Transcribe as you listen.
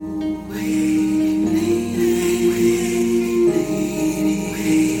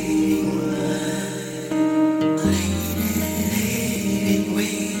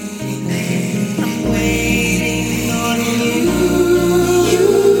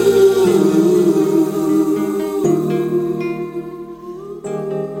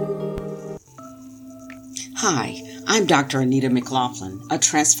I'm Dr. Anita McLaughlin, a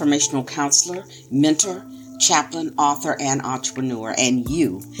transformational counselor, mentor, chaplain, author, and entrepreneur, and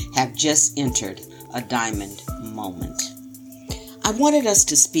you have just entered a diamond moment. I wanted us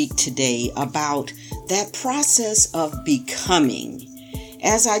to speak today about that process of becoming.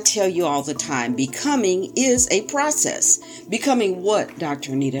 As I tell you all the time, becoming is a process. Becoming what,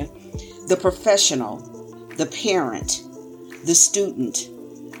 Dr. Anita? The professional, the parent, the student,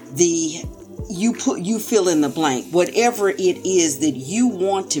 you fill in the blank. Whatever it is that you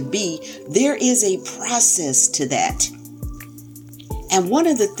want to be, there is a process to that. And one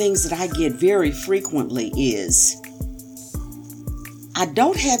of the things that I get very frequently is, I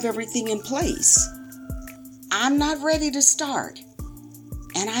don't have everything in place. I'm not ready to start.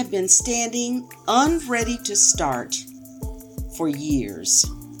 And I've been standing unready to start for years.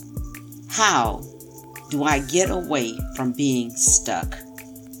 How do I get away from being stuck?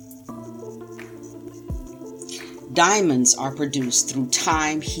 Diamonds are produced through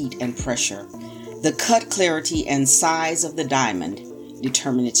time, heat, and pressure. The cut, clarity, and size of the diamond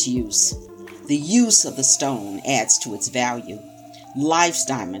determine its use. The use of the stone adds to its value. Life's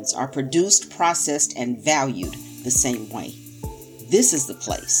diamonds are produced, processed, and valued the same way. This is the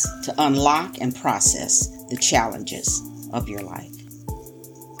place to unlock and process the challenges of your life.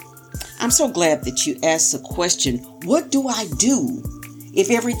 I'm so glad that you asked the question, what do I do if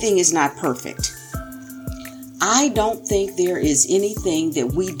everything is not perfect? I don't think there is anything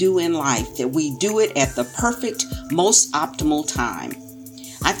that we do in life that we do it at the perfect, most optimal time.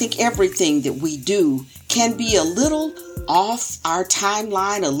 I think everything that we do can be a little off our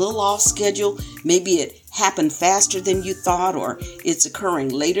timeline, a little off schedule. Maybe it happened faster than you thought, or it's occurring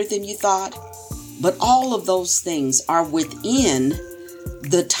later than you thought. But all of those things are within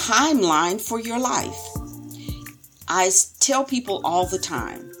the timeline for your life. I tell people all the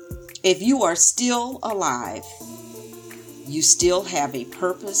time, if you are still alive, you still have a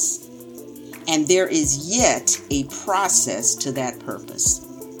purpose, and there is yet a process to that purpose.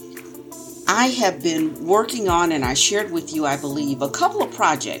 I have been working on, and I shared with you, I believe, a couple of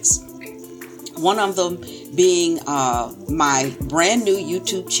projects. One of them being my brand new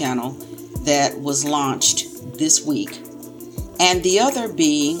YouTube channel that was launched this week. And the other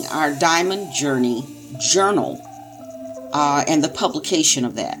being our Diamond Journey Journal and the publication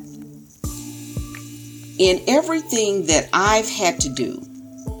of that. In everything that I've had to do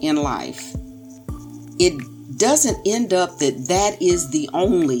in life, it doesn't end up that is the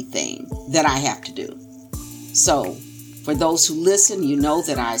only thing that I have to do. So, for those who listen, you know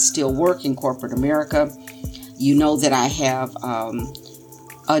that I still work in corporate America. You know that I have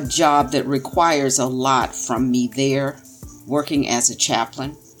a job that requires a lot from me there, working as a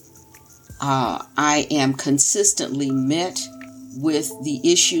chaplain. I am consistently met with the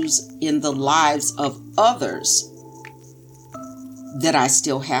issues in the lives of others that I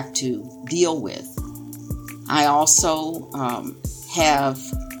still have to deal with. I also have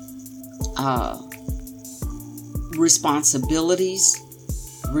responsibilities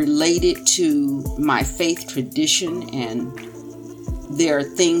related to my faith tradition, and there are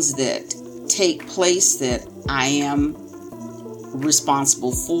things that take place that I am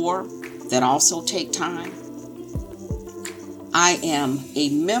responsible for that also take time. I am a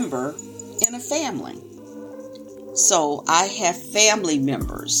member in a family. So I have family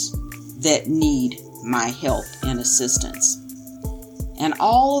members that need my help and assistance. And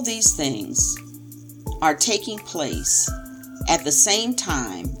all of these things are taking place at the same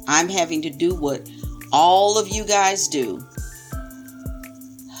time I'm having to do what all of you guys do.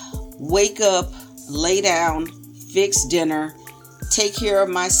 Wake up, lay down, fix dinner, take care of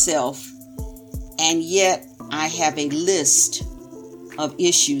myself, and yet I have a list of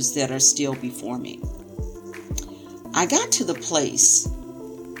issues that are still before me. I got to the place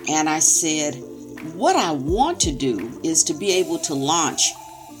and I said, what I want to do is to be able to launch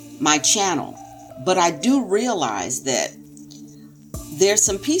my channel. But I do realize that there's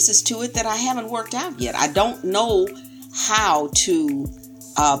some pieces to it that I haven't worked out yet. I don't know how to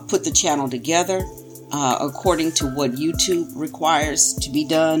put the channel together according to what YouTube requires to be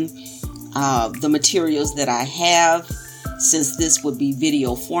done. The materials that I have, since this would be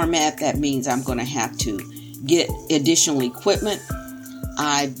video format, that means I'm going to have to get additional equipment.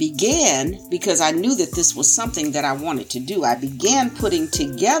 I began, because I knew that this was something that I wanted to do, I began putting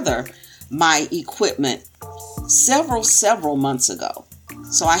together my equipment several months ago.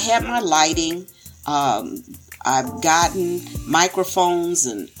 So I had my lighting, I've gotten microphones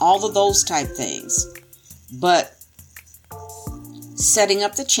and all of those type things. But setting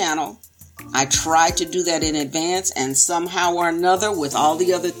up the channel, I tried to do that in advance, and somehow or another, with all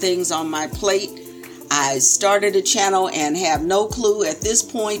the other things on my plate, I started a channel and have no clue at this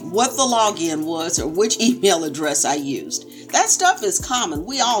point what the login was or which email address I used. That stuff is common.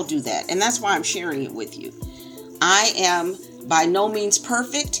 We all do that. And that's why I'm sharing it with you. I am by no means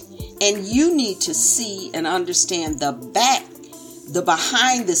perfect, and you need to see and understand the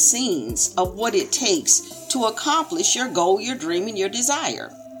behind the scenes of what it takes to accomplish your goal, your dream, and your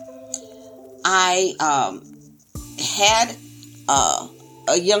desire. I had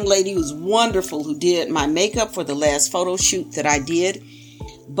a young lady who's wonderful who did my makeup for the last photo shoot that I did.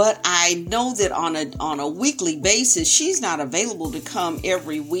 But I know that on a weekly basis, she's not available to come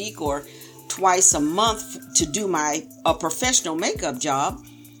every week or twice a month to do a professional makeup job.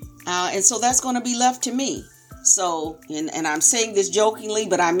 And so that's going to be left to me. So, and I'm saying this jokingly,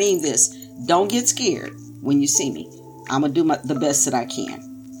 but I mean this. Don't get scared when you see me. I'm going to do the best that I can.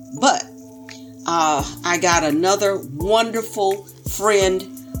 But I got another wonderful friend,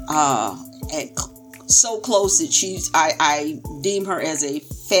 so close that I deem her as a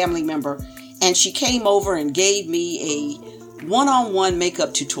family member, and she came over and gave me a one-on-one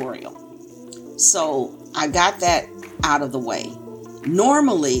makeup tutorial. So I got that out of the way.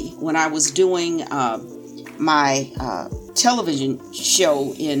 Normally, when I was doing my television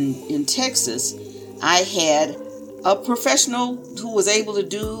show in Texas, I had a professional who was able to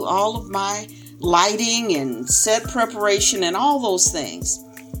do all of my lighting and set preparation and all those things.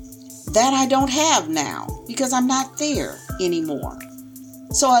 That I don't have now because I'm not there anymore.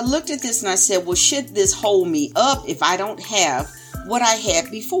 So I looked at this and I said, well, should this hold me up if I don't have what I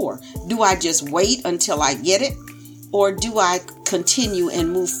had before? Do I just wait until I get it? Or do I continue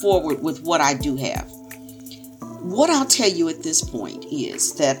and move forward with what I do have? What I'll tell you at this point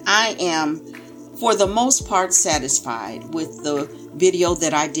is that I am, for the most part, satisfied with the video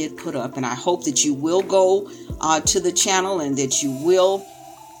that I did put up. And I hope that you will go to the channel and that you will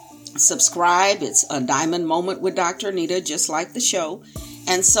subscribe. It's a diamond moment with Dr. Anita, just like the show.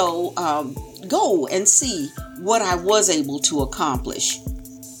 And so go and see what I was able to accomplish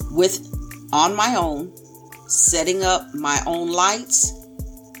on my own, setting up my own lights,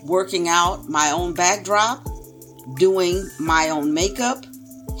 working out my own backdrop, doing my own makeup,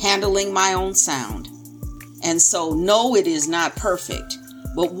 handling my own sound. And so, no, it is not perfect.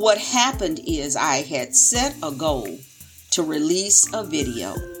 But what happened is I had set a goal to release a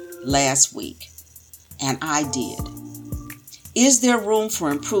video last week, and I did. Is there room for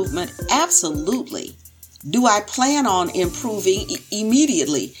improvement? Absolutely. Do I plan on improving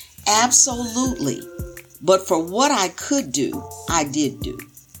immediately? Absolutely. But for what I could do, I did do.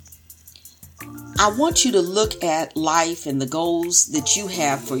 I want you to look at life and the goals that you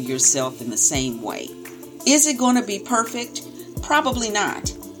have for yourself in the same way. Is it going to be perfect? Probably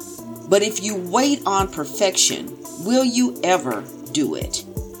not. But if you wait on perfection, will you ever do it?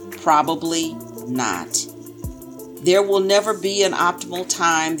 Probably not. There will never be an optimal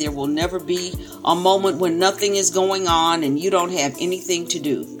time. There will never be a moment when nothing is going on and you don't have anything to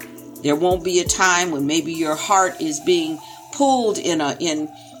do. There won't be a time when maybe your heart is being pulled in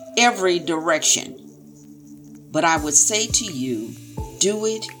every direction. But I would say to you, do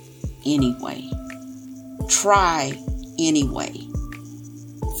it anyway. Try anyway.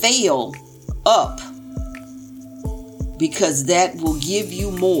 Fail up, because that will give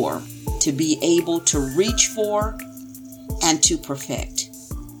you more to be able to reach for and to perfect.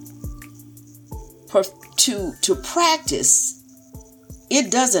 To practice,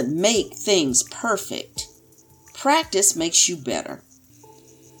 it doesn't make things perfect. Practice makes you better.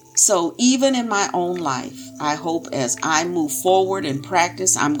 So even in my own life, I hope as I move forward and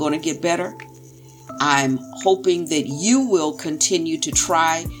practice, I'm going to get better. I'm hoping that you will continue to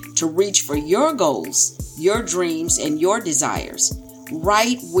try to reach for your goals, your dreams, and your desires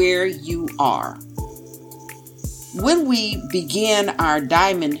right where you are. When we begin our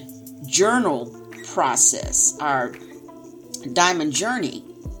diamond journal process, our diamond journey,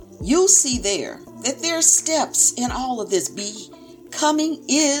 you'll see there that there are steps in all of this. Becoming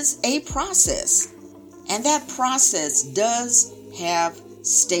is a process, and that process does have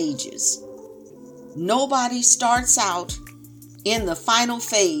stages. Nobody starts out in the final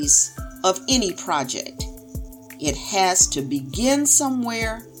phase of any project. It has to begin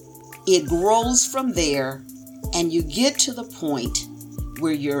somewhere, it grows from there, and you get to the point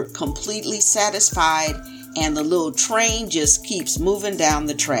where you're completely satisfied and the little train just keeps moving down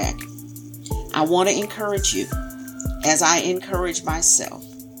the track. I want to encourage you, as I encourage myself.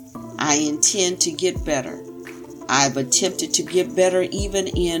 I intend to get better. I've attempted to get better even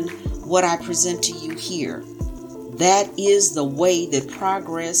in what I present to you here. That is the way that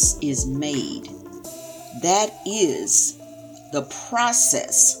progress is made. That is the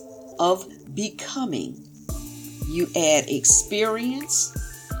process of becoming, you add experience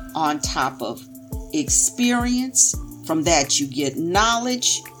on top of experience. From that, you get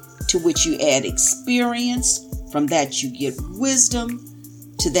knowledge, to which you add experience. From that, you get wisdom.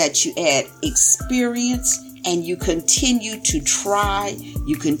 To that, you add experience. And you continue to try.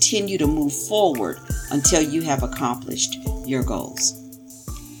 You continue to move forward until you have accomplished your goals.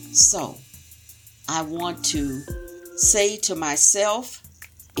 So, I want to say to myself,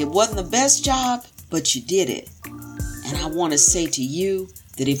 it wasn't the best job, but you did it. And I want to say to you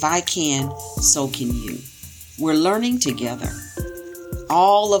that if I can, so can you. We're learning together.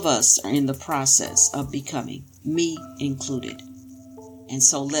 All of us are in the process of becoming, me included. And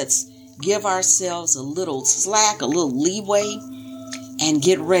so let's give ourselves a little slack, a little leeway, and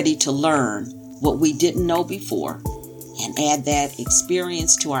get ready to learn what we didn't know before and add that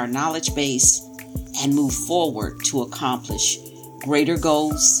experience to our knowledge base and move forward to accomplish greater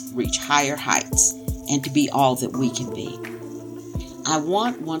goals, reach higher heights, and to be all that we can be. I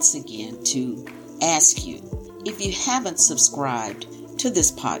want once again to ask you, if you haven't subscribed to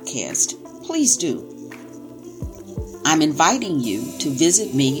this podcast, please do. I'm inviting you to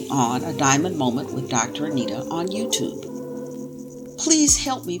visit me on A Diamond Moment with Dr. Anita on YouTube. Please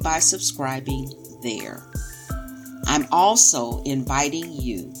help me by subscribing there. I'm also inviting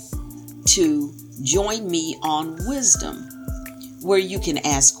you to join me on Wisdom, where you can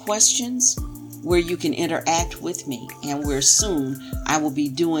ask questions, where you can interact with me, and where soon I will be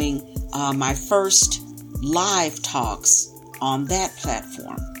doing my first live talks on that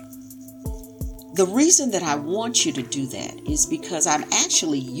platform. The reason that I want you to do that is because I'm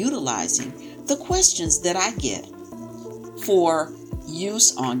actually utilizing the questions that I get for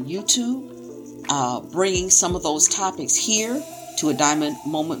use on YouTube, bringing some of those topics here to A Diamond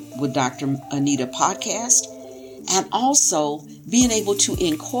Moment with Dr. Anita podcast, and also being able to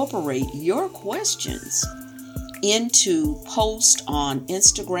incorporate your questions into posts on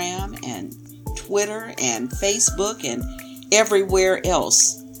Instagram and Twitter and Facebook and everywhere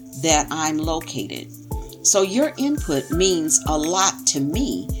else that I'm located. So your input means a lot to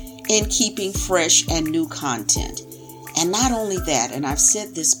me in keeping fresh and new content. And not only that, and I've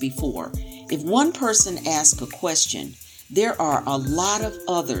said this before, if one person asks a question, there are a lot of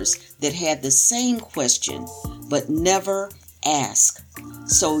others that had the same question but never ask.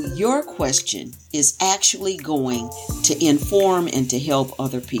 So your question is actually going to inform and to help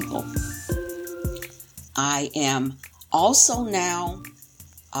other people. I am also now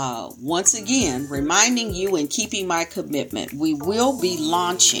once again reminding you and keeping my commitment. We will be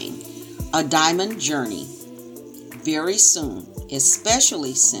launching a Diamond Journey very soon,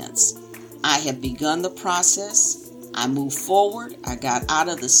 especially since I have begun the process. I moved forward. I got out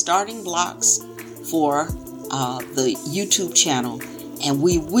of the starting blocks for the YouTube channel, and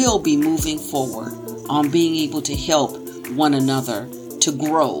we will be moving forward on being able to help one another to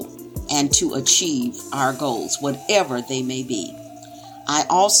grow and to achieve our goals, whatever they may be. I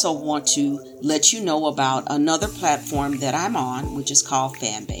also want to let you know about another platform that I'm on, which is called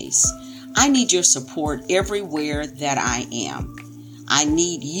Fanbase. I need your support everywhere that I am. I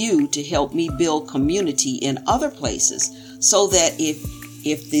need you to help me build community in other places so that if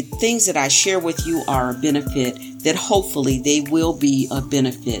the things that I share with you are a benefit, that hopefully they will be a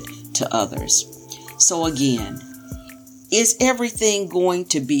benefit to others. So again, is everything going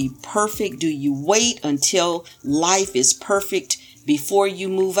to be perfect? Do you wait until life is perfect before you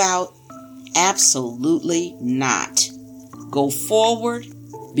move out? Absolutely not. Go forward,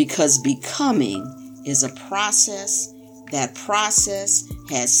 because becoming is a process. That process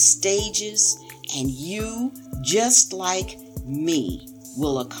has stages, and you, just like me,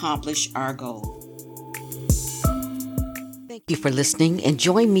 will accomplish our goal. Thank you for listening, and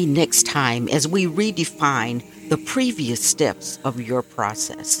join me next time as we redefine the previous steps of your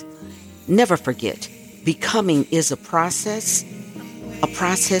process. Never forget, becoming is a process. A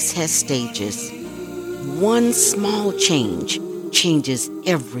process has stages. One small change changes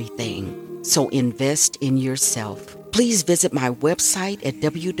everything. So invest in yourself. Please visit my website at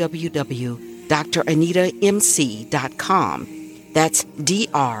www.dranitamc.com. That's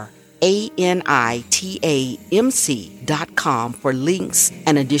DRANITAMC.com for links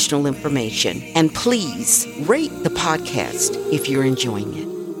and additional information. And please rate the podcast if you're enjoying it.